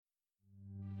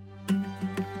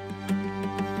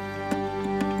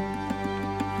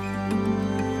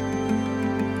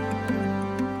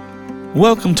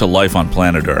Welcome to Life on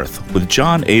Planet Earth with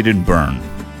John Aidan Byrne.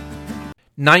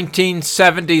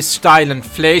 1970s style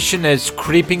inflation is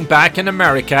creeping back in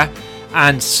America,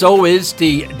 and so is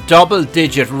the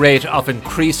double-digit rate of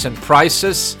increase in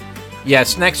prices.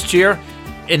 Yes, next year,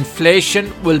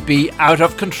 inflation will be out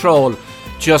of control,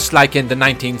 just like in the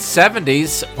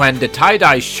 1970s when the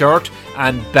tie-dye shirt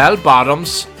and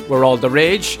bell-bottoms were all the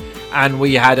rage, and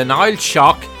we had an oil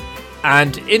shock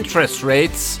and interest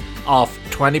rates of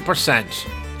 20%.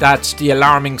 That's the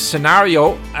alarming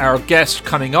scenario our guest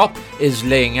coming up is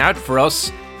laying out for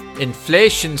us.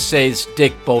 Inflation, says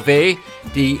Dick Bove,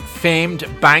 the famed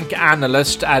bank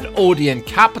analyst at Odeon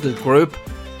Capital Group,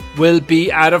 will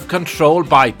be out of control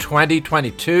by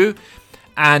 2022,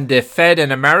 and the Fed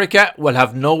in America will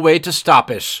have no way to stop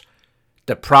it.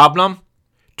 The problem?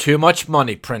 Too much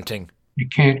money printing. You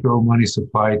can't grow money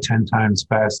supply 10 times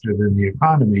faster than the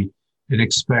economy and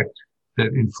expect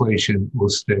that inflation will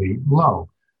stay low.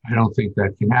 I don't think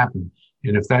that can happen.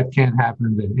 And if that can't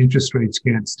happen, then interest rates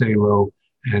can't stay low,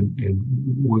 and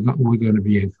we're going to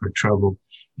be in for trouble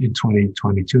in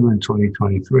 2022 and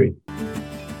 2023.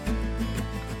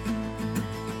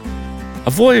 A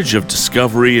voyage of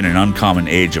discovery in an uncommon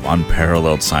age of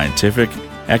unparalleled scientific,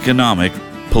 economic,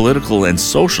 political, and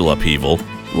social upheaval,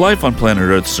 Life on Planet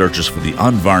Earth searches for the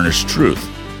unvarnished truth,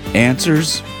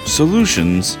 answers,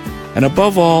 solutions, and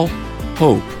above all,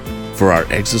 hope for our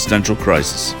existential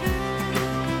crisis.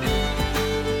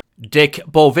 Dick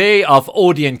Bove of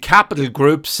Odeon Capital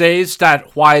Group says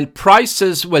that while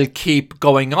prices will keep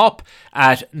going up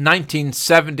at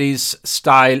 1970s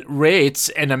style rates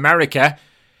in America,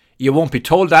 you won't be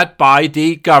told that by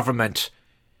the government.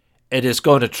 It is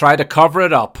going to try to cover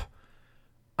it up.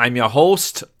 I'm your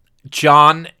host,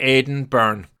 John Aidan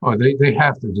Byrne. Oh, they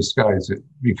have to disguise it,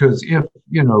 because if,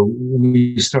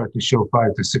 we start to show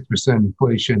 5 to 6%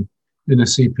 inflation in the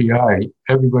CPI,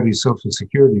 everybody's Social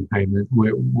Security payment,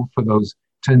 for those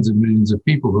tens of millions of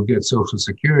people who get Social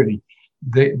Security,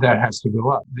 that has to go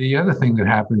up. The other thing that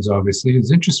happens, obviously,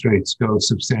 is interest rates go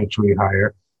substantially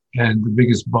higher, and the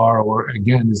biggest borrower,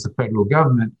 again, is the federal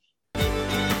government.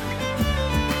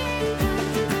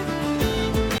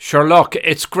 Sure, look,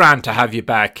 it's grand to have you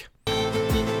back.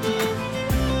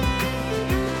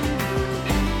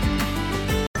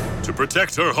 To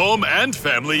protect her home and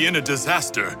family in a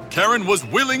disaster, Karen was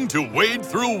willing to wade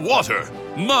through water,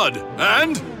 mud,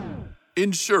 and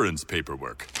insurance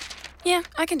paperwork. Yeah,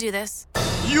 I can do this.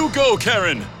 You go,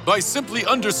 Karen! By simply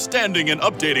understanding and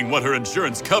updating what her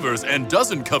insurance covers and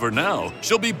doesn't cover now,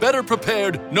 she'll be better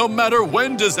prepared no matter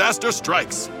when disaster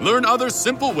strikes. Learn other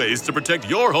simple ways to protect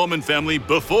your home and family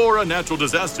before a natural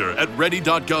disaster at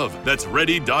ready.gov. That's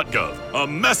ready.gov. A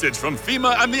message from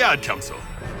FEMA and the Ad Council.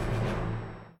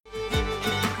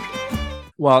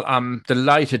 Well, I'm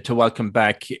delighted to welcome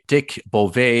back Dick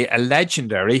Bove, a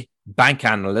legendary bank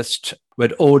analyst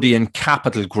with Odeon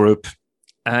Capital Group.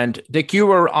 And Dick, you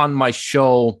were on my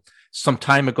show some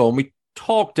time ago, and we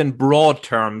talked in broad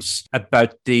terms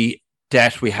about the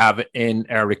debt we have in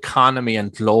our economy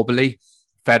and globally.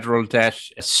 Federal debt,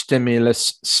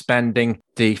 stimulus spending,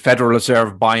 the Federal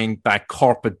Reserve buying back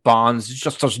corporate bonds. It's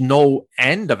just there's no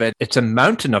end of it. It's a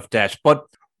mountain of debt. But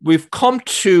we've come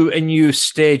to a new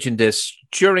stage in this.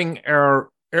 During our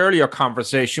earlier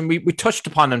conversation, we touched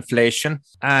upon inflation,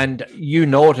 and you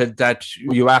noted that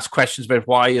you asked questions about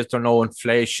why is there no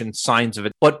inflation, signs of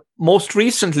it. But most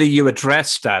recently, you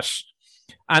addressed that.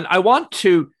 And I want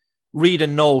to read a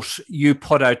note you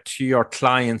put out to your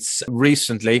clients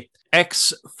recently.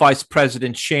 Ex-Vice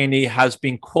President Cheney has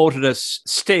been quoted as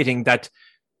stating that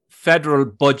federal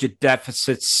budget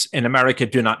deficits in America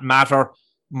do not matter.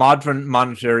 Modern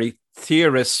monetary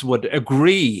theorists would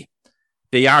agree.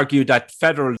 They argue that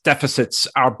federal deficits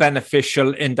are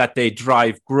beneficial in that they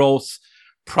drive growth.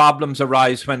 Problems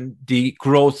arise when the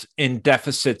growth in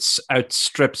deficits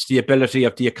outstrips the ability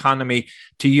of the economy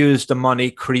to use the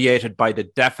money created by the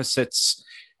deficits.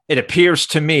 It appears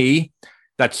to me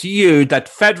that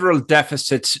federal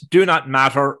deficits do not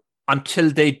matter until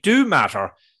they do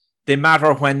matter. They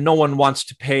matter when no one wants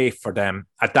to pay for them.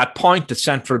 At that point, the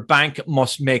central bank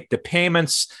must make the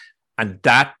payments, and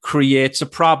that creates a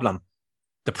problem.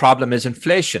 The problem is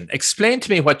inflation. Explain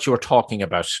to me what you're talking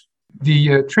about.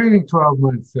 The trailing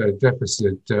 12-month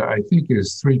deficit, I think,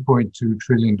 is $3.2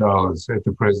 trillion at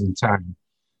the present time.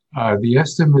 The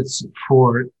estimates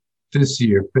for this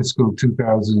year, fiscal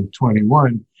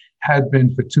 2021, had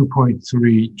been for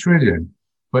 $2.3 trillion.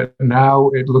 But now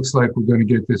it looks like we're going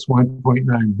to get this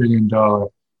 $1.9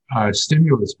 billion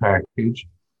stimulus package.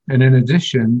 And in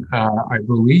addition, I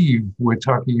believe we're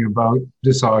talking about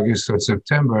this August or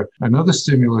September, another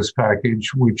stimulus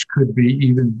package, which could be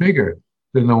even bigger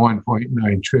than the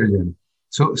 1.9 trillion.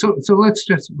 So let's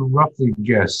just roughly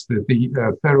guess that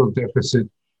the federal deficit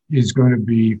is going to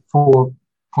be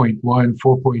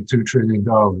 $4.2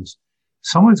 trillion.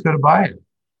 Someone's going to buy it.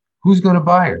 Who's going to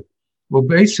buy it? Well,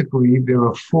 basically, there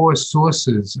are four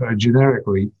sources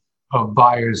generically of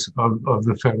buyers of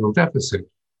the federal deficit.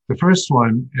 The first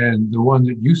one, and the one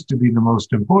that used to be the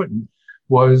most important,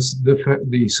 was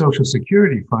the Social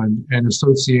Security Fund and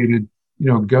associated,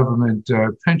 government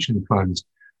pension funds.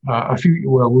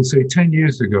 We'll say 10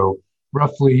 years ago,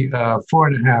 roughly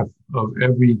 4.5 of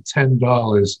every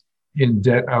 $10 in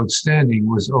debt outstanding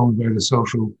was owned by the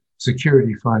Social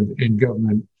Security Fund and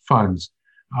government funds.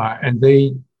 And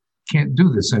they can't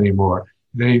do this anymore.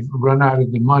 They've run out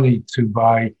of the money to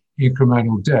buy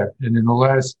incremental debt. And in the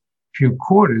last few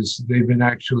quarters, they've been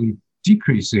actually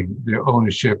decreasing their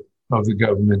ownership of the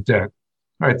government debt.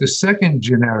 All right, the second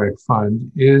generic fund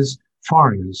is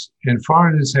foreigners. And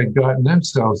foreigners had gotten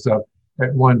themselves up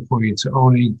at one point to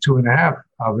owning 2.5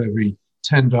 of every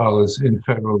 $10 in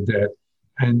federal debt.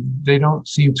 And they don't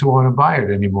seem to want to buy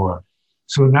it anymore.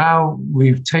 So now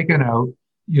we've taken out,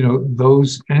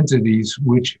 those entities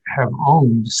which have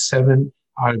owned 7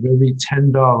 out of every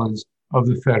 $10 of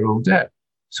the federal debt.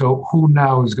 So who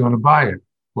now is going to buy it?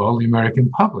 Well, the American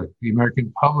public. The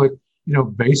American public,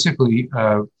 basically,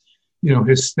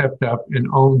 has stepped up and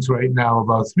owns right now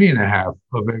about 3.5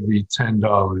 of every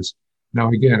 $10. Now,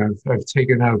 again, I've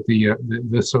taken out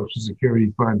the Social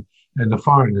Security Fund and the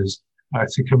foreigners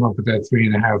to come up with that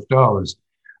 $3.5.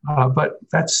 But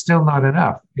that's still not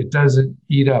enough. It doesn't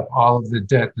eat up all of the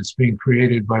debt that's being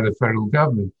created by the federal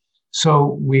government.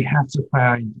 So we have to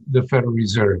find the Federal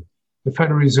Reserve. The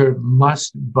Federal Reserve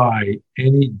must buy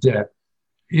any debt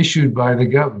issued by the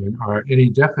government or any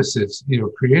deficits,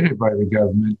 created by the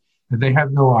government, and they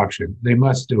have no option. They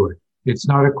must do it. It's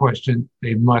not a question.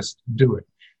 They must do it.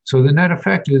 So the net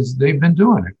effect is they've been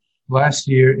doing it. Last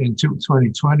year in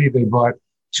 2020, they bought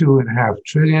 $2.5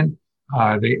 trillion.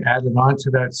 They added on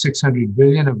to that $600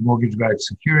 billion of mortgage-backed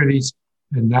securities,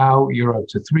 and now you're up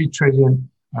to $3 trillion,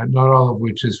 not all of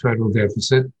which is federal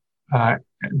deficit.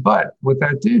 But what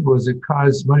that did was it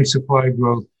caused money supply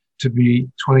growth to be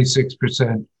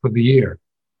 26% for the year.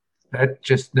 That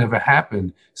just never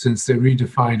happened since they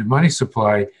redefined money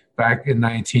supply back in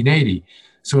 1980.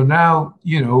 So now,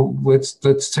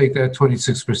 let's take that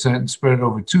 26% and spread it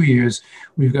over 2 years.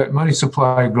 We've got money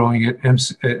supply growing at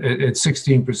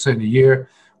 16% a year.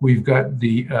 We've got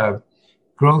the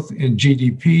growth in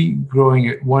GDP growing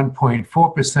at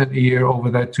 1.4% a year over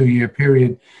that 2-year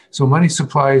period. So money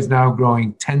supply is now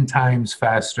growing 10 times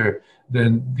faster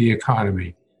than the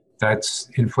economy. That's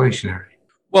inflationary.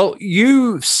 Well,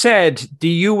 you said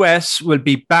the US will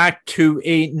be back to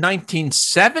a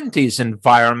 1970s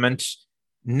environment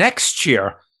next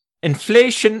year.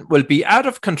 Inflation will be out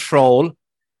of control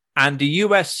and the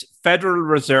US Federal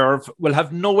Reserve will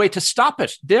have no way to stop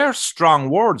it. They're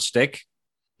strong words, Dick.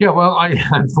 Yeah, well,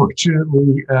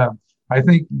 unfortunately, I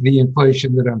think the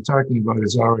inflation that I'm talking about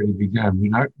has already begun. We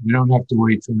don't have to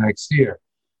wait till next year.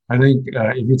 I think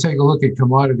if you take a look at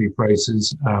commodity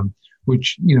prices,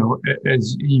 which,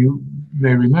 as you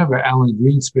may remember, Alan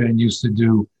Greenspan used to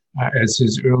do as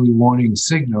his early warning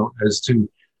signal as to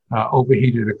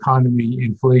overheated economy,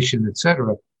 inflation, et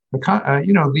cetera.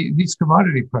 These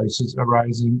commodity prices are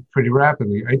rising pretty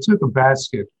rapidly. I took a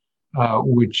basket,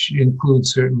 which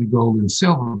includes certainly gold and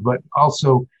silver, but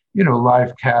also,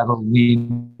 live cattle,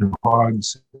 lean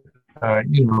hogs,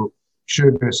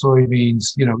 sugar,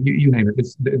 soybeans, you name it,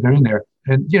 they're in there.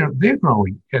 And, they're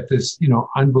growing at this,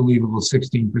 unbelievable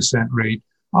 16% rate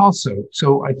also.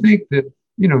 So I think that,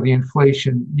 the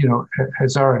inflation,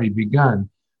 has already begun.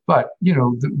 But,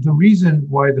 the reason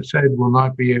why the Fed will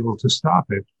not be able to stop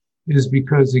it is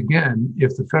because, again,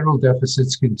 if the federal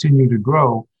deficits continue to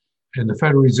grow and the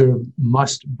Federal Reserve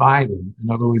must buy them,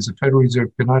 in other words, the Federal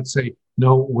Reserve cannot say,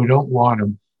 no, we don't want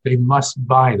them. They must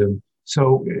buy them.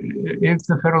 So if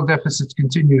the federal deficits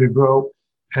continue to grow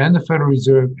and the Federal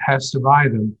Reserve has to buy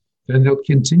them, then they'll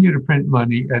continue to print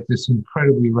money at this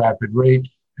incredibly rapid rate.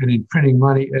 And in printing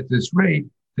money at this rate,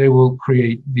 they will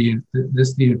create the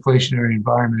inflationary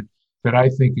environment that I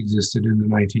think existed in the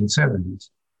 1970s.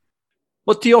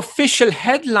 But the official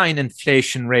headline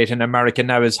inflation rate in America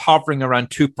now is hovering around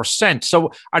 2%.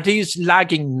 So are these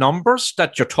lagging numbers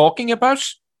that you're talking about?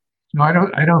 No,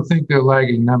 I don't think they're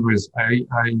lagging numbers. I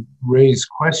raise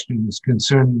questions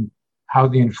concerning how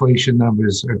the inflation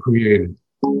numbers are created.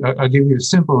 I'll give you a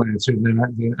simple answer than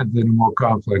a more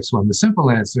complex one. The simple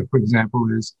answer, for example,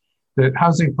 is that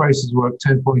housing prices were up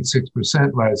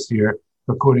 10.6% last year,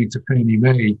 according to Fannie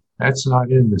Mae. That's not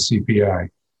in the CPI.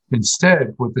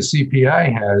 Instead, what the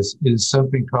CPI has is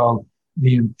something called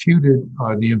the imputed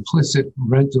or the implicit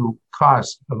rental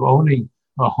cost of owning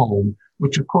a home,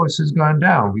 which of course has gone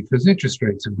down because interest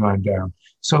rates have gone down.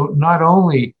 So not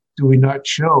only do we not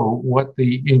show what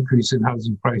the increase in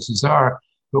housing prices are,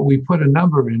 but we put a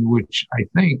number in which I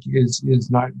think is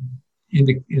not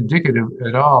indicative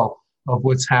at all of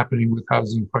what's happening with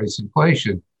housing price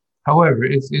inflation. However,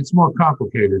 it's more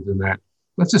complicated than that.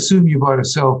 Let's assume you bought a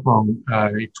cell phone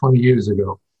 20 years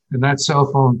ago, and that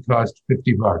cell phone cost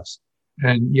 $50.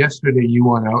 And yesterday you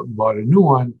went out and bought a new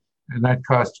one, and that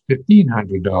cost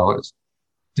 $1,500.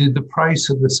 Did the price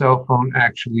of the cell phone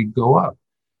actually go up?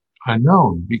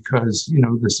 Unknown, because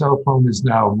the cell phone is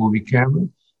now a movie camera.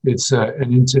 It's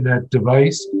an internet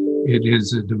device. It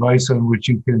is a device on which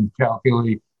you can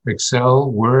calculate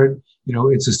Excel, Word.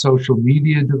 It's a social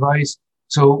media device.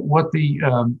 So what the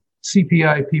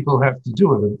CPI people have to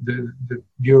do, or the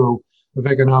Bureau of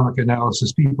Economic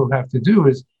Analysis people have to do,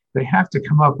 is they have to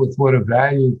come up with what a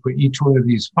value for each one of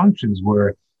these functions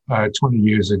were 20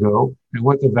 years ago and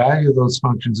what the value of those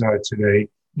functions are today,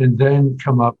 and then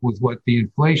come up with what the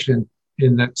inflation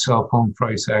in that cell phone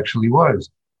price actually was.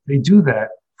 They do that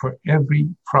for every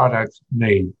product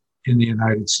made in the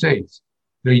United States.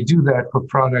 They do that for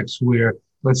products where,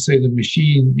 let's say the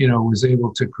machine, was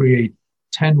able to create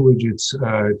 10 widgets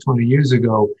 20 years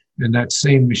ago, and that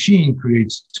same machine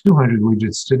creates 200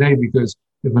 widgets today because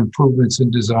of improvements in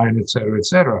design, et cetera, et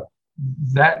cetera.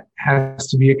 That has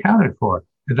to be accounted for.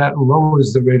 And that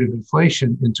lowers the rate of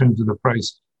inflation in terms of the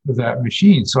price of that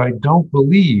machine. So I don't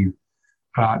believe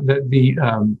that the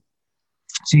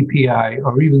CPI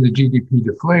or even the GDP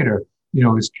deflator,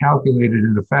 is calculated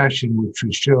in a fashion which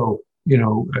would show,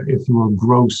 if you will,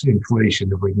 gross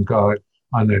inflation, if we can call it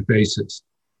on that basis.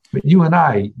 But you and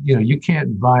I, you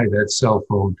can't buy that cell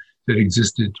phone that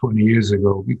existed 20 years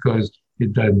ago because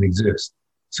it doesn't exist.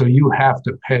 So you have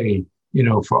to pay,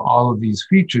 for all of these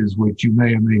features, which you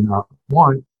may or may not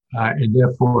want. And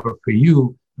therefore, for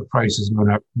you, the price is going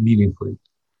up meaningfully.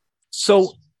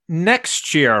 So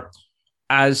next year,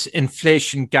 as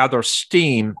inflation gathers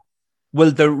steam,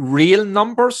 will the real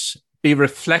numbers be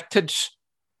reflected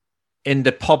in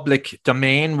the public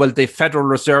domain? Will the Federal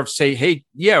Reserve say, hey,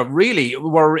 yeah, really,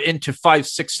 we're into 5,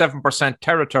 6, 7%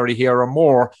 territory here or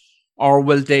more? Or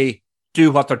will they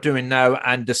do what they're doing now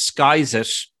and disguise it?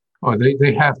 Oh,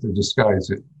 they have to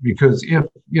disguise it, because if,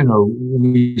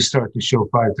 we start to show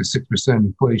 5 to 6%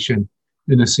 inflation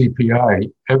in the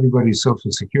CPI, everybody's Social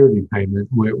Security payment,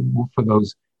 for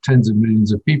those tens of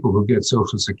millions of people who get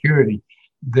Social Security,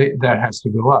 that has to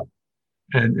go up.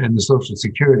 And the Social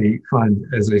Security fund,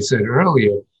 as I said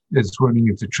earlier, is running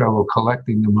into trouble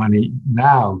collecting the money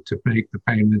now to make the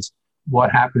payments.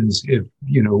 What happens if,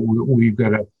 we've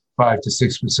got a 5 to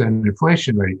 6%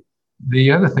 inflation rate?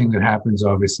 The other thing that happens,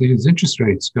 obviously, is interest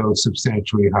rates go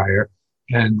substantially higher.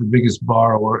 And the biggest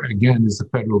borrower, again, is the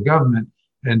federal government.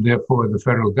 And therefore, the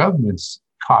federal government's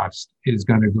cost is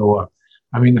going to go up.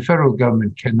 I mean, the federal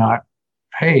government cannot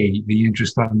pay the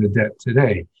interest on the debt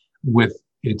today with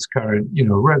its current,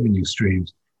 revenue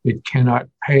streams. It cannot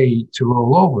pay to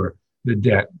roll over the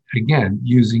debt, again,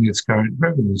 using its current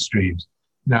revenue streams.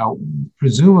 Now,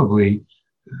 presumably,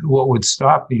 what would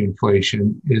stop the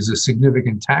inflation is a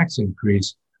significant tax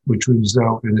increase, which would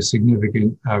result in a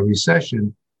significant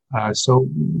recession. So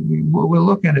we're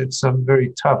looking at some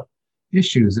very tough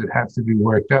issues that have to be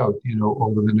worked out,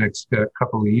 over the next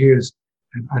couple of years.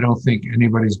 And I don't think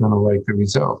anybody's going to like the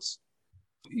results.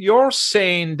 You're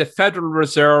saying the Federal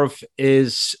Reserve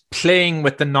is playing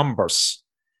with the numbers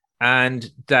and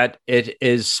that it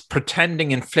is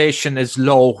pretending inflation is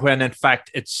low when in fact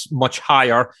it's much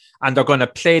higher, and they're going to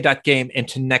play that game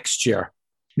into next year.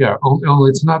 Yeah,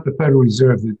 it's not the Federal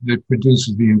Reserve that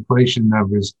produces the inflation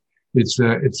numbers. It's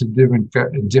a different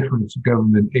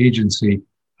government agency.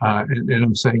 And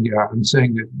I'm saying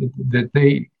that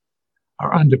they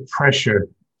are under pressure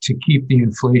to keep the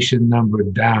inflation number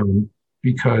down,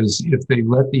 because if they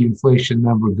let the inflation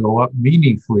number go up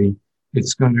meaningfully,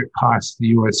 it's going to cost the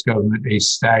U.S. government a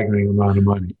staggering amount of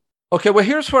money. Okay, well,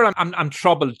 here's where I'm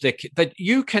troubled, Dick, that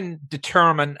you can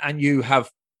determine, and you have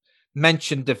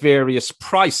mentioned the various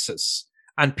prices,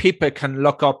 and people can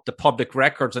look up the public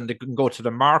records and they can go to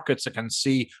the markets and can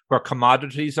see where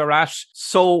commodities are at.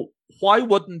 So why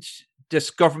wouldn't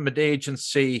this government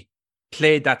agency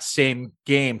play that same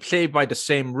game, play by the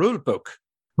same rule book?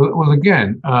 Well,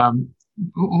 again,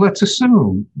 let's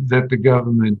assume that the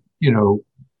government,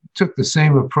 took the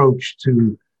same approach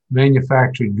to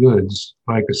manufactured goods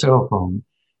like a cell phone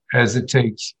as it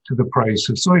takes to the price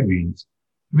of soybeans.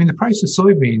 I mean, the price of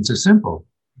soybeans is simple.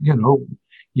 You know,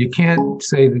 you can't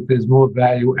say that there's more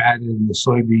value added in the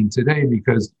soybean today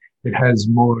because it has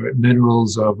more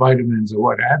minerals or vitamins or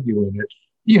what have you in it.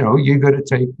 You know, you're going to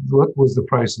take, what was the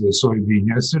price of the soybean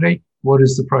yesterday? What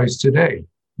is the price today?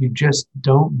 You just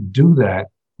don't do that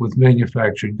with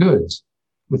manufactured goods.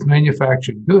 With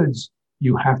manufactured goods,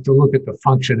 you have to look at the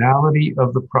functionality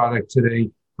of the product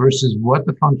today versus what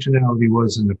the functionality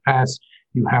was in the past.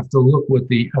 You have to look what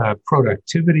the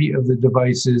productivity of the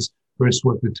device is versus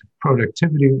what the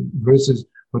productivity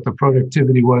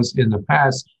was in the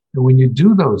past. And when you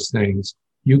do those things,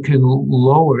 you can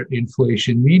lower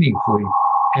inflation meaningfully.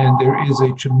 And there is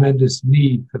a tremendous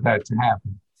need for that to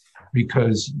happen.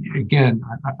 Because again,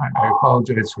 I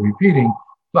apologize for repeating,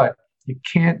 but you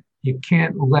can't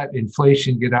let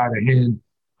inflation get out of hand.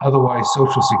 Otherwise,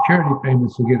 Social Security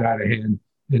payments will get out of hand,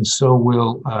 and so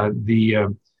will the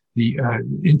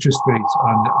interest rates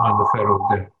on the federal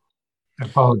debt. I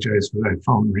apologize for that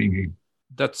phone ringing.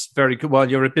 That's very good. Well,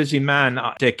 you're a busy man,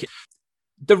 Dick.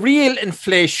 The real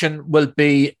inflation will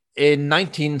be in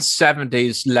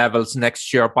 1970s levels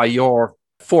next year by your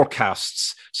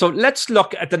forecasts. So let's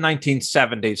look at the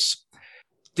 1970s.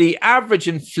 The average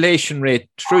inflation rate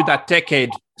through that decade,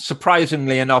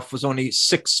 surprisingly enough, was only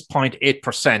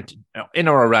 6.8%, in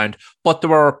or around, but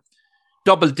there were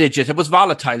double digit. It was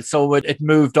volatile, so it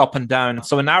moved up and down.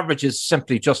 So an average is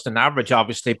simply just an average,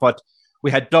 obviously, but we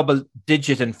had double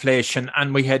digit inflation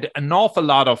and we had an awful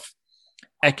lot of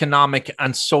economic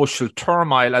and social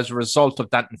turmoil as a result of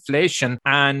that inflation.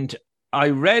 And I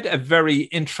read a very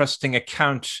interesting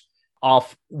account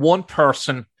of one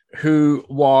person who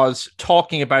was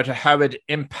talking about how it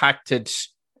impacted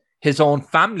his own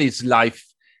family's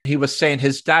life. He was saying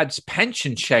his dad's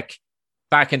pension check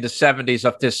back in the 70s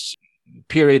of this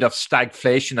period of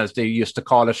stagflation, as they used to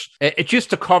call it, it used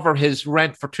to cover his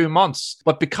rent for 2 months.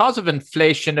 But because of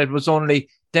inflation, it was only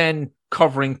then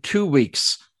covering 2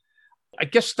 weeks. I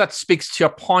guess that speaks to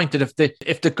your point that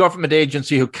if the government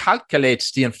agency who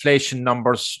calculates the inflation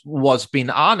numbers was being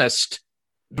honest,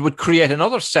 it would create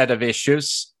another set of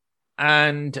issues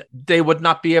and they would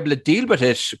not be able to deal with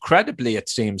it credibly, it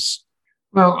seems.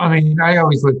 Well, I mean, I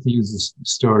always like to use this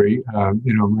story.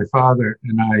 My father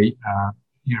and I,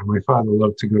 my father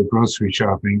loved to go grocery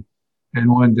shopping.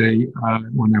 And one day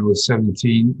when I was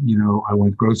 17, I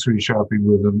went grocery shopping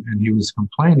with him and he was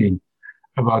complaining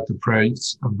about the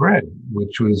price of bread,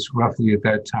 which was roughly at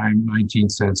that time 19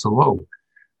 cents a loaf.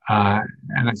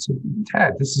 And I said,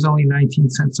 Dad, this is only 19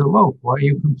 cents a loaf. Why are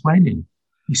you complaining?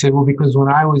 He said, well, because when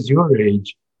I was your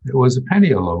age, it was a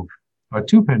penny a loaf or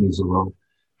 2 pennies a loaf.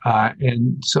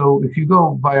 And so if you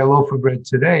go buy a loaf of bread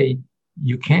today,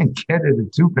 you can't get it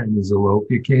at 2 pennies a loaf.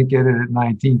 You can't get it at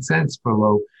 19 cents per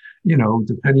loaf.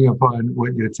 Depending upon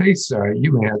what your tastes are,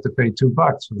 you may have to pay $2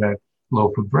 for that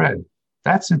loaf of bread.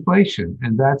 That's inflation.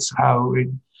 And that's how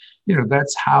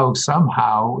that's how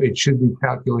somehow it should be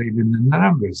calculated in the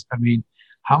numbers. I mean,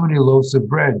 how many loaves of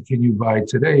bread can you buy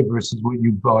today versus what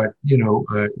you bought, a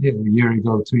year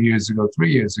ago, 2 years ago,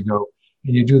 3 years ago?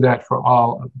 And you do that for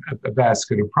all a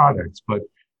basket of products, but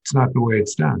it's not the way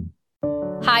it's done.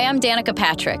 Hi, I'm Danica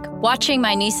Patrick. Watching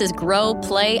my nieces grow,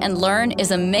 play, and learn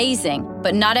is amazing,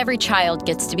 but not every child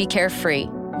gets to be carefree.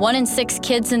 1 in 6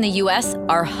 kids in the U.S.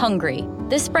 are hungry.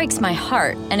 This breaks my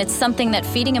heart, and it's something that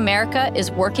Feeding America is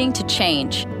working to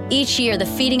change. Each year, the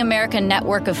Feeding America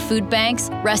network of food banks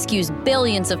rescues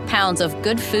billions of pounds of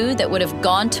good food that would have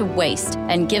gone to waste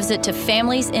and gives it to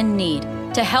families in need.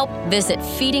 To help, visit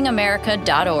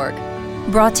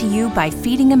feedingamerica.org. Brought to you by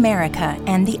Feeding America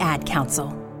and the Ad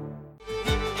Council.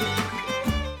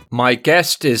 My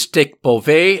guest is Dick Bove,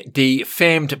 the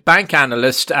famed bank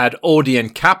analyst at Odeon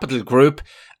Capital Group,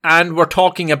 and we're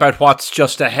talking about what's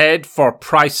just ahead for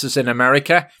prices in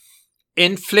America.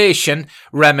 Inflation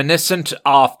reminiscent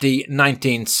of the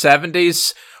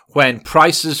 1970s when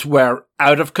prices were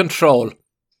out of control.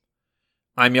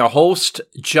 I'm your host,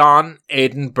 John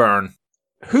Aidan Byrne.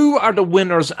 Who are the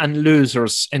winners and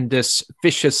losers in this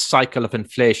vicious cycle of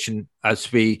inflation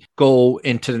as we go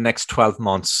into the next 12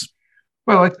 months?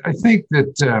 Well, I think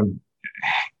that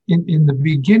in the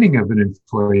beginning of an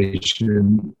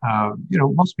inflation,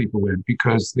 most people win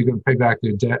because they're going to pay back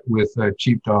their debt with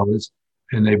cheap dollars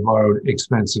and they borrowed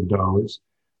expensive dollars.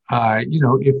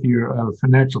 If you're a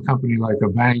financial company like a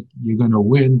bank, you're going to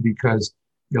win because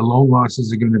your loan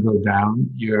losses are going to go down,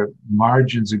 your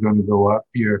margins are going to go up,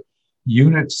 your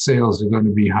unit sales are going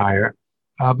to be higher.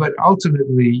 But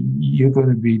ultimately, you're going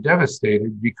to be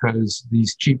devastated because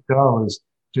these cheap dollars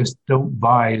just don't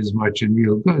buy as much in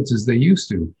real goods as they used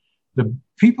to. The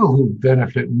people who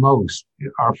benefit most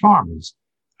are farmers,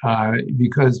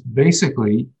 because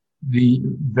basically the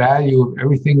value of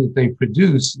everything that they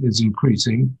produce is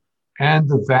increasing, and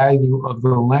the value of the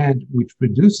land which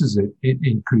produces it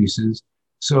increases.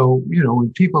 So,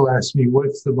 when people ask me what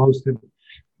is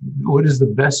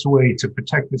the best way to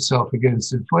protect itself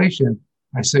against inflation,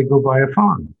 I say go buy a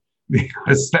farm,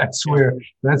 because that's where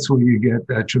you get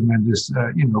that tremendous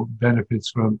benefits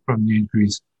from the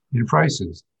increase in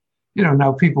prices.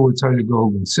 Now people would tell you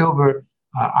gold and silver.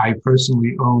 I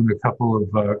personally own a couple of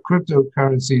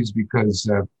cryptocurrencies because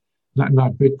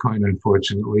not Bitcoin,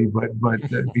 unfortunately, but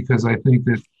because I think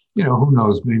that who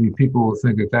knows, maybe people will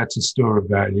think that that's a store of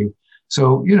value.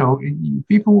 So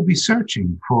people will be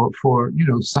searching for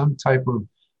some type of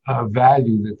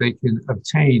value that they can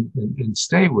obtain and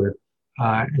stay with,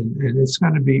 and it's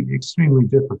going to be extremely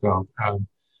difficult,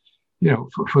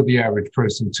 for the average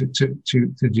person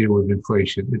to deal with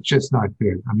inflation. It's just not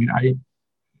good. I mean,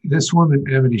 this woman,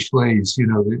 Amity Shlaes,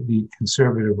 the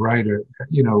conservative writer,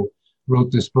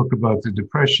 wrote this book about the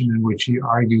Depression, in which he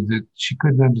argued that she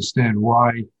couldn't understand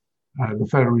why the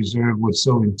Federal Reserve was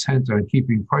so intent on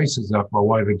keeping prices up, or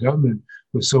why the government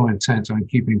was so intent on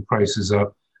keeping prices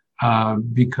up,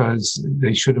 because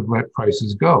they should have let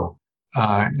prices go.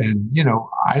 And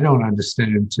I don't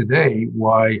understand today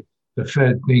why the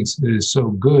Fed thinks it is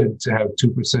so good to have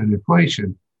 2%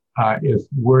 inflation if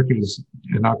workers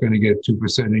are not going to get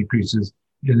 2% increases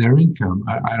in their income.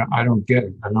 I don't get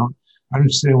it. I don't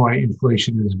understand why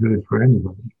inflation is good for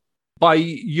anybody. By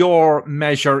your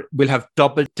measure, we'll have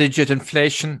double-digit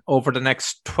inflation over the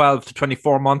next 12 to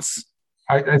 24 months.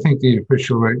 I think the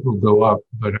official rate will go up,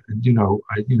 but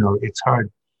it's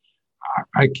hard.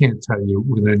 I can't tell you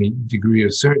with any degree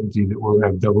of certainty that we'll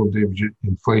have double-digit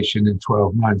inflation in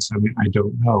 12 months. I mean, I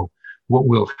don't know. What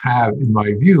we'll have, in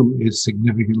my view, is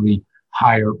significantly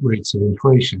higher rates of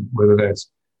inflation, whether that's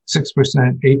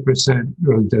 6%, 8%,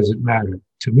 really doesn't matter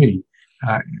to me.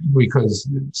 Because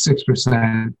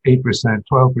 6%, 8%,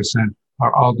 12%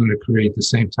 are all going to create the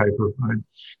same type of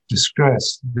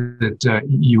distress that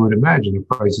you would imagine if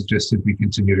prices just simply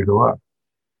continue to go up.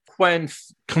 When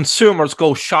consumers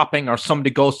go shopping, or somebody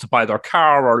goes to buy their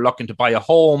car, or looking to buy a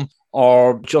home,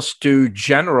 or just do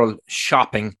general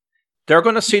shopping, they're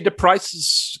going to see the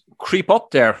prices creep up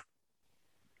there.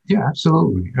 Yeah,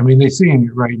 absolutely. I mean, they're seeing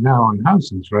it right now on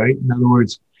houses, right? In other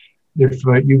words, if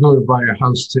you go to buy a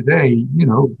house today,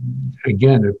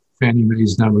 again, if Fannie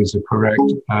Mae's numbers are correct,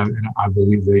 and I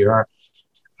believe they are,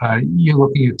 you're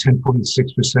looking at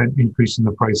 10.6% increase in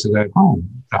the price of that home.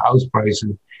 The house price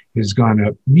has gone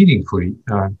up meaningfully.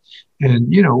 And,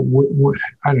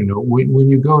 I don't know, when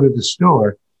you go to the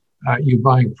store, you're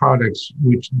buying products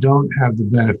which don't have the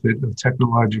benefit of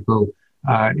technological,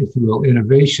 if you will,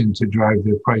 innovation to drive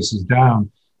their prices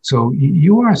down. So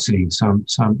you are seeing some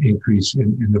increase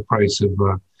in the price of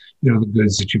the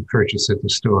goods that you purchase at the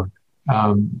store.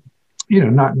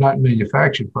 Not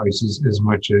manufactured prices as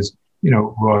much as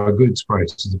raw goods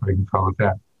prices, if I can call it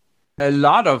that. A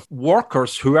lot of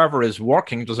workers, whoever is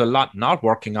working, there's a lot not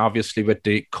working, obviously, with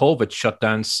the COVID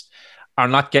shutdowns, are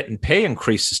not getting pay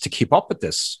increases to keep up with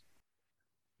this.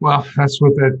 Well, that's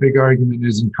what that big argument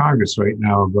is in Congress right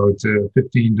now about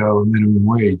 $15 minimum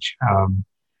wage.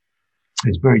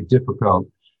 It's very difficult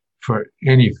for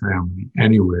any family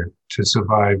anywhere to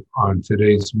survive on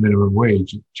today's minimum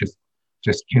wage. It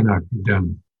just cannot be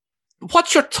done.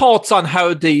 What's your thoughts on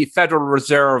how the Federal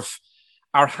Reserve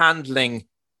are handling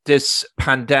this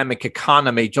pandemic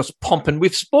economy, just pumping?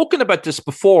 We've spoken about this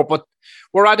before, but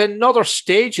we're at another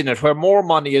stage in it where more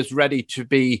money is ready to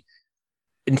be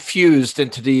infused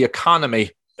into the economy.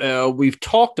 We've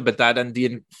talked about that and the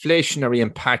inflationary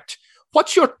impact.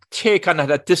 What's your take on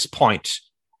it at this point?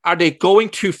 Are they going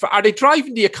too far? Are they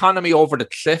driving the economy over the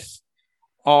cliff?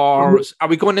 Or are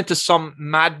we going into some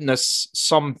madness,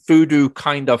 some voodoo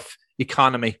kind of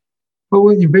economy? Well,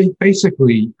 when you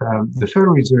basically, the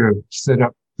Federal Reserve set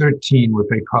up 13 what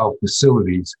they call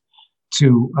facilities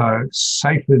to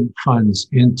siphon funds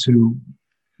into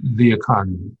the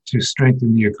economy, to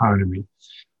strengthen the economy.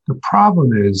 The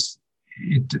problem is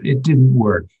it didn't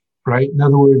work, right? In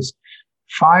other words,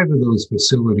 5 of those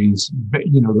facilities,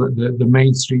 the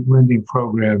Main Street Lending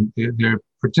Program, their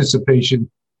participation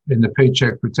in the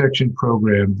Paycheck Protection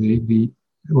Program, the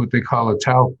what they call a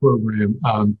TALF program,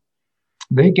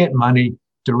 they get money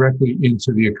directly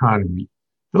into the economy.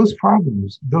 Those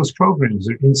programs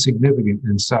are insignificant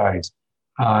in size,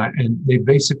 and they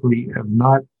basically have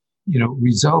not,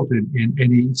 resulted in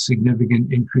any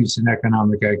significant increase in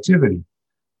economic activity.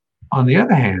 On the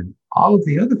other hand, all of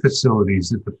the other facilities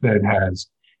that the Fed has,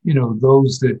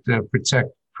 those that protect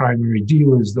primary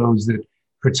dealers, those that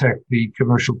protect the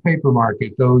commercial paper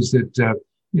market, those that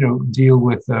deal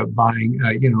with buying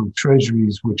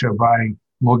treasuries, which are buying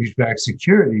mortgage-backed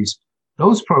securities.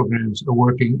 Those programs are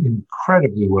working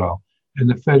incredibly well, and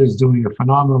the Fed is doing a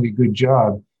phenomenally good job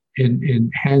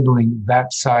in handling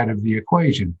that side of the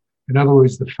equation. In other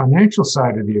words, the financial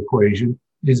side of the equation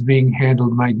is being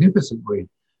handled magnificently.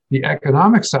 The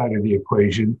economic side of the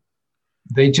equation,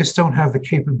 they just don't have the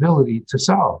capability to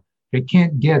solve. They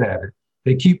can't get at it.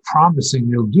 They keep promising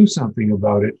they'll do something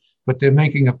about it, but they're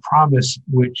making a promise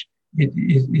which it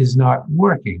is not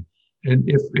working. And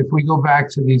if we go back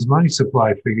to these money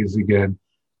supply figures again,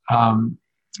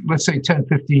 let's say 10,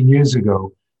 15 years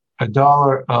ago,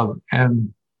 $1 of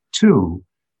M2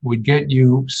 would get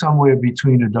you somewhere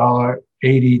between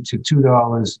 $1.80 to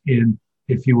 $2 in,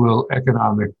 if you will,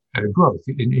 economic growth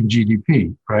in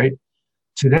GDP, right?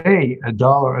 Today,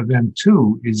 $1 of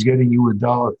M2 is getting you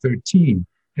 $1.13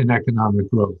 in economic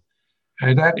growth.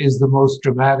 And that is the most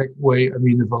dramatic way,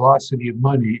 the velocity of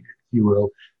money, if you will,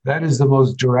 that is the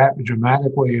most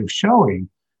dramatic way of showing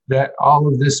that all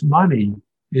of this money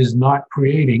is not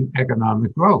creating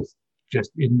economic growth.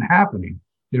 Just isn't happening.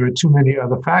 There are too many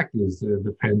other factors,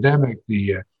 the pandemic,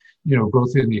 the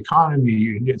growth in the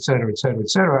economy, et cetera, et cetera, et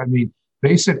cetera.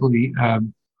 Basically,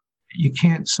 you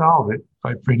can't solve it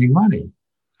by printing money.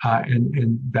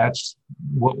 And that's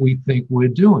what we think we're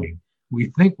doing.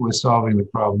 We think we're solving the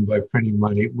problem by printing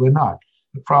money. We're not.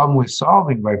 The problem we're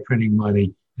solving by printing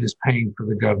money is paying for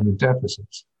the government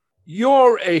deficits.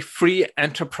 You're a free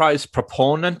enterprise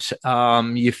proponent.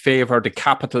 You favor the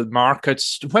capital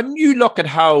markets. When you look at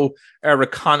how our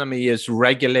economy is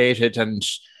regulated and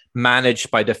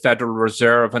managed by the Federal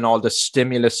Reserve and all the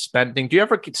stimulus spending, do you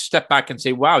ever step back and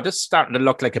say, wow, this is starting to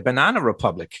look like a banana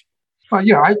republic? Well,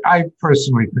 yeah, I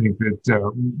personally think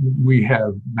that we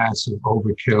have massive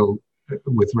overkill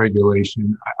with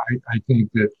regulation. I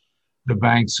think that the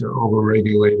banks are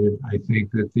overregulated. I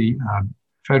think that the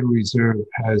Federal Reserve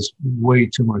has way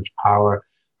too much power.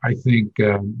 I think,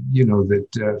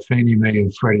 that Fannie Mae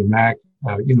and Freddie Mac,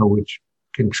 which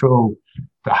control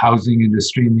the housing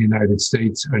industry in the United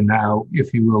States, are now,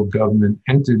 if you will, government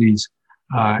entities.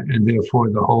 And therefore,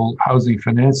 the whole housing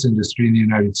finance industry in the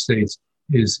United States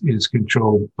is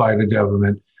controlled by the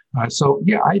government. I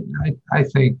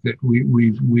think that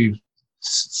we've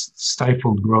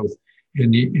stifled growth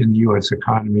in the U.S.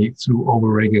 economy through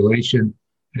overregulation,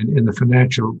 and in the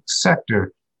financial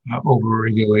sector,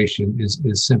 overregulation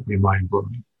is simply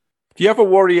mind-blowing. Do you ever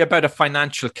worry about a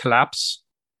financial collapse?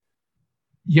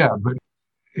 Yeah, but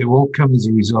it won't come as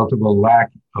a result of a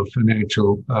lack of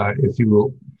financial, if you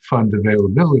will, fund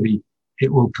availability.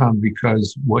 It will come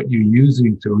because what you're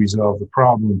using to resolve the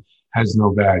problem has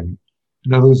no value.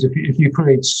 In other words, if you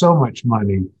create so much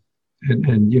money,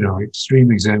 and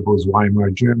extreme examples,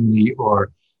 Weimar Germany,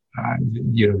 or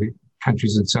the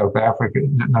countries in South Africa,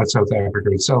 not South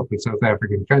Africa itself, but South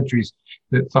African countries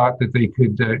that thought that they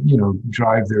could,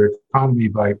 drive their economy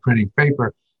by printing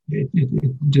paper.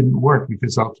 It didn't work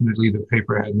because ultimately the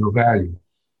paper had no value.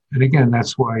 And again,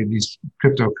 that's why these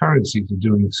cryptocurrencies are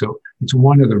doing so. It's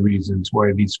one of the reasons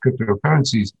why these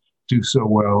cryptocurrencies do so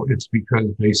well. It's because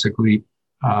basically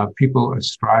people are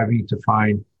striving to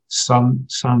find some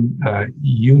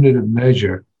unit of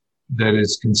measure that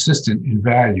is consistent in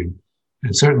value.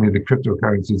 And certainly the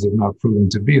cryptocurrencies have not proven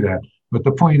to be that. But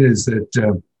the point is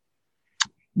that,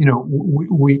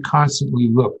 we constantly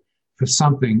look for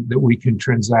something that we can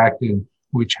transact in,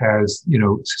 which has,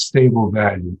 stable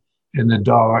value. And the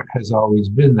dollar has always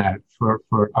been that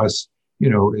for us,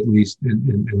 at least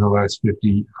in the last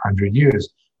 50, 100 years.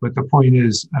 But the point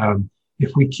is,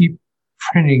 if we keep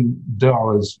printing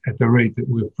dollars at the rate that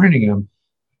we're printing them,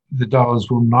 the dollars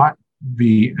will not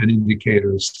be an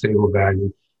indicator of stable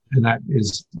value. And that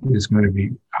is going to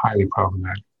be highly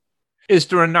problematic. Is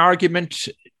there an argument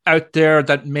out there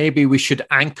that maybe we should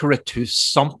anchor it to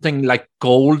something like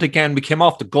gold again? We came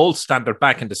off the gold standard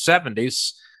back in the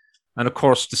 70s. And of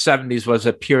course, the 70s was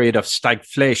a period of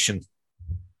stagflation.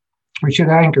 We should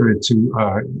anchor it to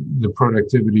the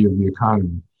productivity of the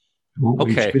economy.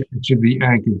 Okay. It should be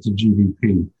anchored to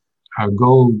GDP.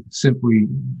 Gold simply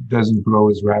doesn't grow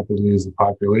as rapidly as the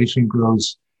population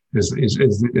grows, as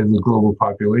the global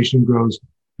population grows.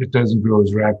 It doesn't grow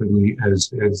as rapidly as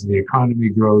the economy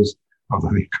grows, although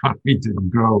the economy didn't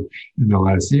grow in the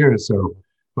last year or so.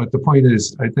 But the point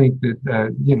is, I think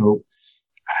that,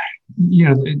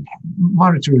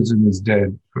 monetarism is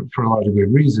dead for a lot of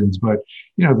good reasons. But,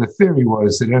 the theory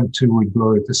was that M2 would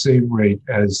grow at the same rate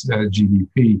as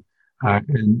GDP.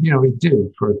 And it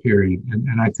did for a period.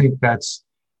 And I think that's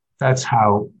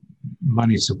how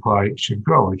money supply should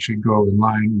grow. It should grow in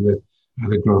line with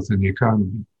the growth in the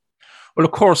economy. Well,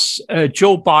 of course,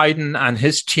 Joe Biden and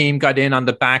his team got in on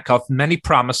the back of many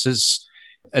promises,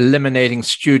 eliminating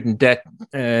student debt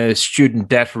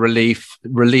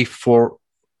relief for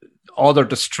other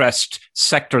distressed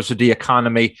sectors of the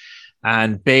economy,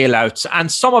 and bailouts.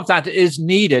 And some of that is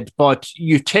needed, but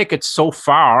you take it so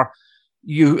far,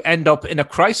 you end up in a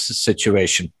crisis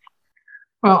situation.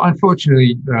 Well,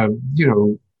 unfortunately,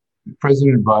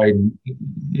 President Biden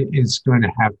is going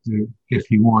to have to, if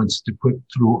he wants to put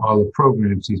through all the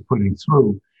programs he's putting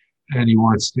through, and he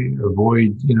wants to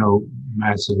avoid,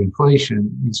 massive inflation,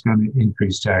 he's going to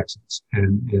increase taxes.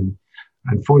 And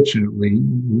unfortunately,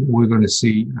 we're going to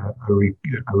see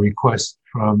a request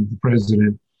from the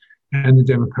president and the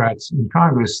Democrats in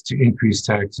Congress to increase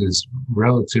taxes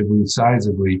relatively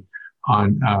sizably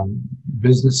on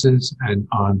businesses and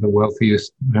on the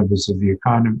wealthiest members of the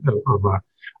economy, of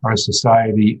our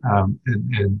society,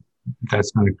 and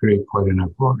that's going to create quite an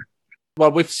uproar.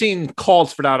 Well, we've seen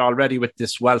calls for that already with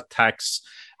this wealth tax.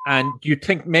 And do you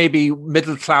think maybe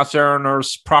middle-class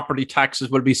earners, property taxes,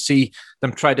 will we see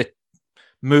them try to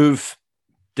move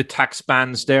the tax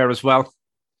bands there as well?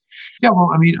 Yeah,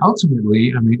 well,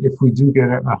 ultimately, if we do get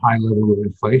a high level of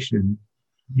inflation,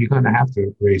 you're going to have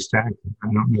to raise taxes. I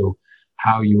don't know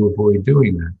how you avoid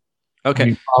doing that.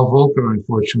 Okay. Paul Volcker,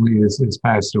 unfortunately, has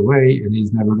passed away, and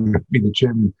he's never going to be the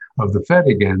chairman of the Fed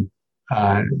again.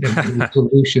 And the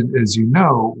solution, as you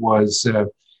know, was to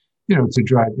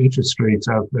drive interest rates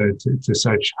up to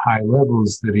such high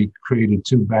levels that he created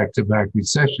 2 back-to-back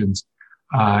recessions,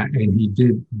 and he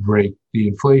did break the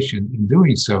inflation in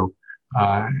doing so.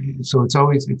 So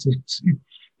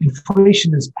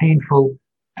inflation is painful,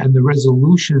 and the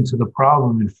resolution to the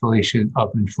problem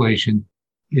of inflation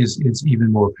is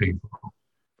even more painful.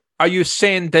 Are you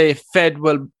saying the Fed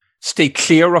will stay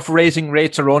clear of raising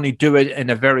rates, or only do it in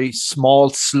a very small,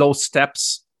 slow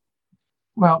steps?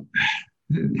 Well,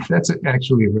 that's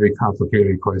actually a very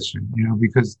complicated question,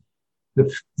 because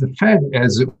the Fed,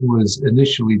 as it was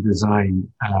initially designed,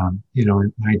 in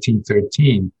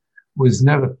 1913, was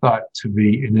never thought to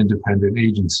be an independent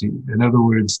agency. In other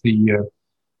words,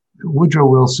 Woodrow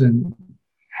Wilson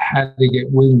had to get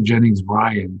William Jennings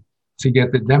Bryan to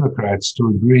get the Democrats to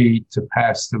agree to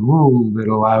pass the rule that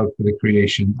allowed for the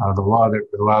creation of the law that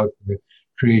allowed for the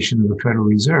creation of the Federal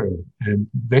Reserve. And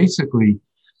basically,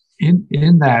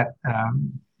 in that,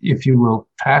 if you will,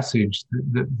 passage,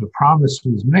 the promise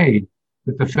was made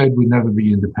that the Fed would never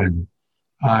be independent.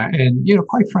 And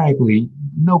quite frankly,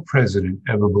 no president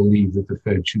ever believed that the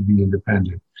Fed should be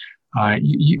independent. I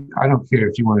don't care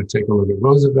if you want to take a look at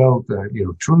Roosevelt,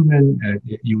 Truman,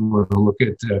 you want to look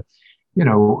at,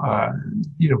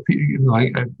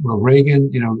 Reagan,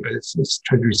 it's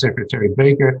Treasury Secretary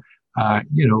Baker,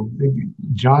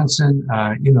 Johnson,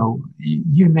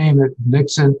 you name it,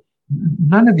 Nixon.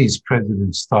 None of these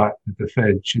presidents thought that the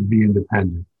Fed should be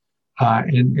independent.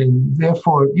 And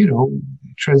therefore,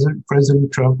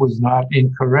 President Trump was not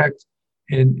incorrect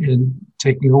in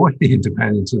taking away the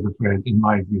independence of the Fed, in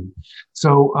my view.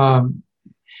 So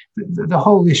the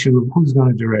whole issue of who's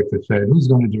going to direct the Fed, who's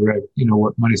going to direct,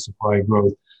 what money supply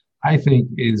growth, I think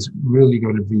is really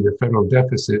going to be the federal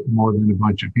deficit more than a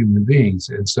bunch of human beings.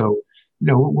 And so,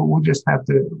 we'll just have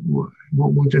to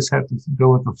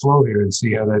go with the flow here and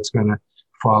see how that's going to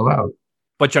fall out.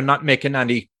 But you're not making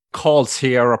any calls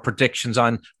here or predictions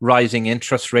on rising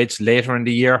interest rates later in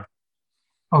the year?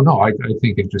 Oh, no, I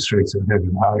think interest rates are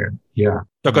heading higher. Yeah.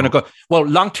 They're going to go. Well,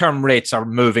 long-term rates are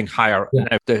moving higher. Yeah.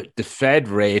 Now, the Fed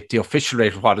rate, the official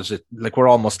rate, what is it? Like we're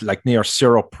almost like near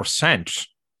 0%.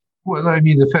 Well,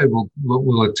 the Fed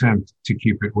will attempt to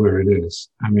keep it where it is.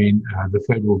 The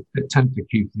Fed will attempt to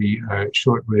keep the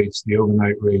short rates, the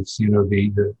overnight rates,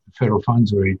 the federal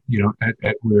funds rate,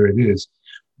 at where it is.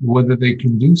 Whether they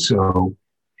can do so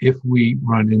if we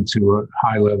run into a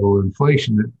high level of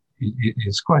inflation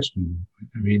is questionable.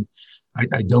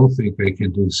 I don't think they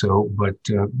can do so, but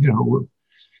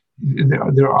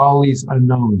there are all these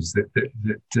unknowns that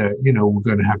we're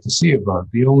going to have to see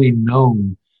about. The only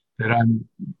known that I'm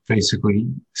basically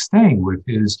staying with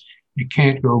is you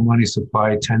can't grow money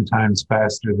supply 10 times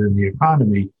faster than the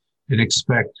economy and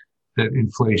expect that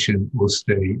inflation will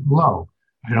stay low.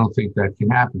 I don't think that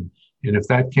can happen. And if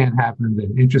that can't happen,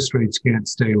 then interest rates can't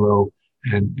stay low,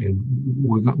 and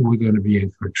we're going to be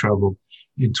in for trouble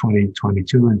in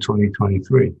 2022 and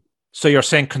 2023. So you're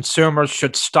saying consumers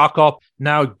should stock up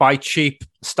now, buy cheap,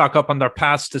 stock up on their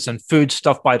pastas and food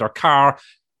stuff, buy their car,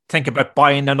 think about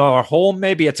buying another home.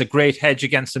 Maybe it's a great hedge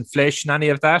against inflation, any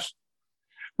of that?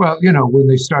 Well, when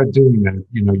they start doing that,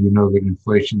 you know that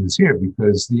inflation is here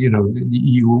because,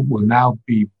 you will now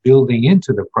be building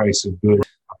into the price of goods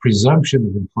a presumption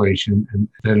of inflation, and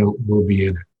then it will be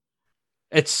in it.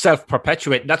 It's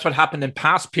self-perpetuating. That's what happened in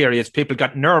past periods. People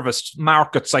got nervous,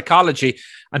 market psychology,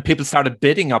 and people started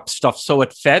bidding up stuff. So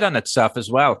it fed on itself as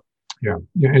well. Yeah,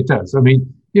 it does. I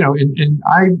mean, and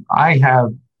I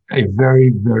have a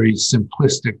very, very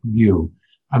simplistic view.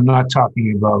 I'm not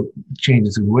talking about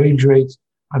changes in wage rates.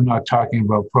 I'm not talking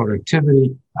about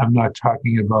productivity. I'm not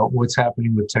talking about what's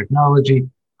happening with technology.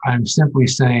 I'm simply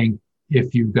saying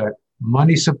if you've got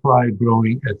money supply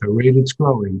growing at the rate it's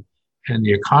growing and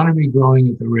the economy growing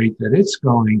at the rate that it's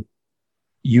going,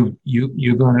 you're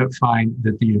going to find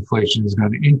that the inflation is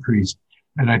going to increase.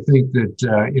 And I think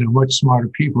that, much smarter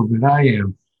people than I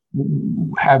am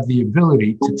have the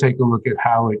ability to take a look at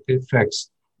how it affects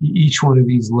each one of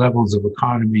these levels of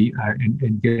economy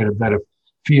and get a better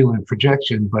feel and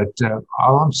projection. But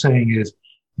all I'm saying is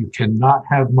you cannot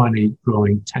have money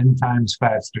growing 10 times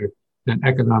faster than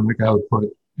economic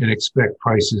output and expect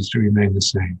prices to remain the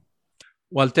same.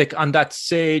 Well, Dick, on that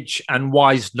sage and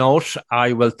wise note,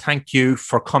 I will thank you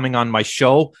for coming on my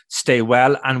show. Stay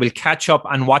well, and we'll catch up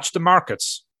and watch the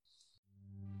markets.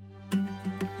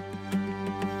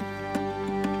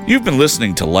 You've been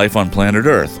listening to Life on Planet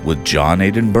Earth with John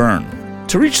Aidan Byrne.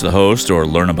 To reach the host or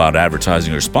learn about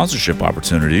advertising or sponsorship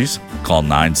opportunities, call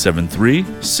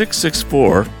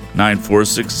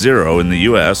 973-664-9460 in the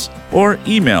U.S. or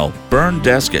email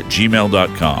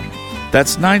burndesk@gmail.com.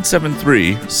 That's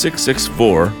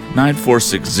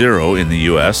 973-664-9460 in the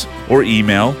U.S. or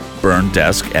email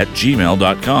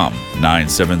burndesk@gmail.com.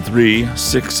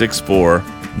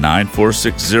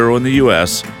 973-664-9460 in the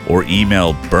U.S. or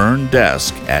email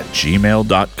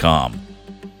burndesk@gmail.com.